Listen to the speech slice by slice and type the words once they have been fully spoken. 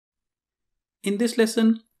In this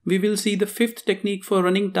lesson, we will see the fifth technique for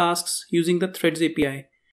running tasks using the Threads API.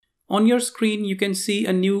 On your screen, you can see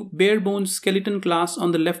a new bare bones skeleton class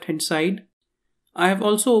on the left hand side. I have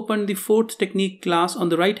also opened the fourth technique class on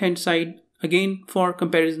the right hand side, again for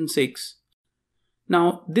comparison's sakes.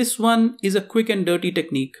 Now, this one is a quick and dirty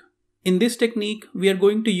technique. In this technique, we are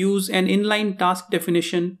going to use an inline task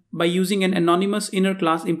definition by using an anonymous inner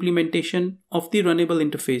class implementation of the runnable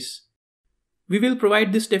interface. We will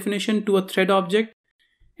provide this definition to a thread object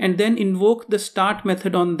and then invoke the start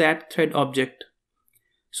method on that thread object.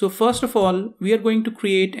 So first of all, we are going to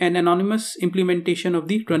create an anonymous implementation of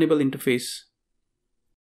the runnable interface.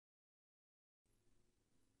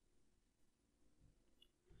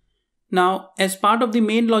 Now, as part of the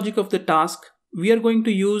main logic of the task, we are going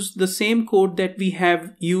to use the same code that we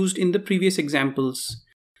have used in the previous examples.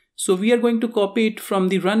 So we are going to copy it from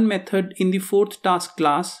the run method in the fourth task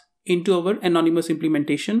class into our anonymous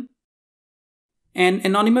implementation. An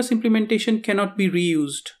anonymous implementation cannot be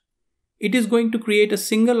reused. It is going to create a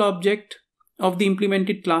single object of the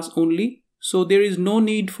implemented class only, so there is no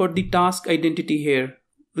need for the task identity here.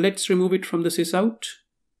 Let's remove it from the sysout.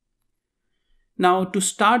 Now, to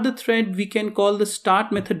start the thread, we can call the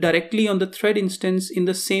start method directly on the thread instance in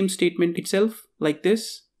the same statement itself, like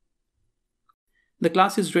this. The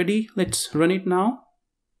class is ready. Let's run it now.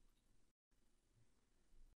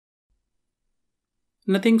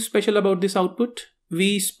 Nothing special about this output.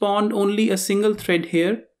 We spawned only a single thread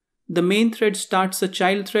here. The main thread starts a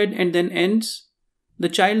child thread and then ends. The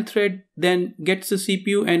child thread then gets the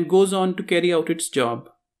CPU and goes on to carry out its job.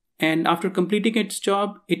 And after completing its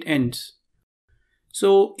job, it ends.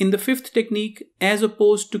 So in the fifth technique, as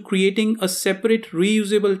opposed to creating a separate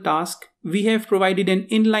reusable task, we have provided an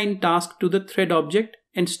inline task to the thread object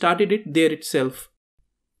and started it there itself.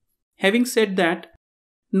 Having said that,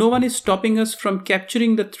 no one is stopping us from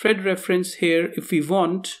capturing the thread reference here if we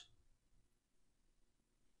want.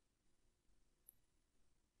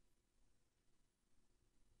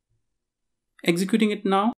 Executing it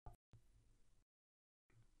now.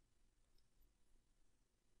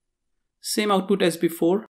 Same output as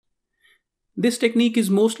before. This technique is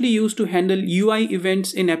mostly used to handle UI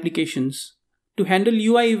events in applications. To handle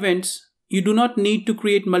UI events, you do not need to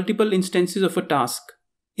create multiple instances of a task.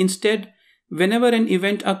 Instead, whenever an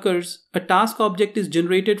event occurs, a task object is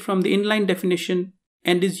generated from the inline definition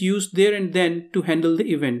and is used there and then to handle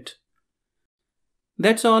the event.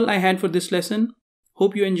 That's all I had for this lesson.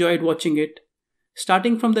 Hope you enjoyed watching it.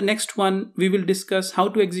 Starting from the next one, we will discuss how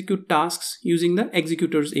to execute tasks using the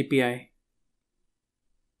Executors API.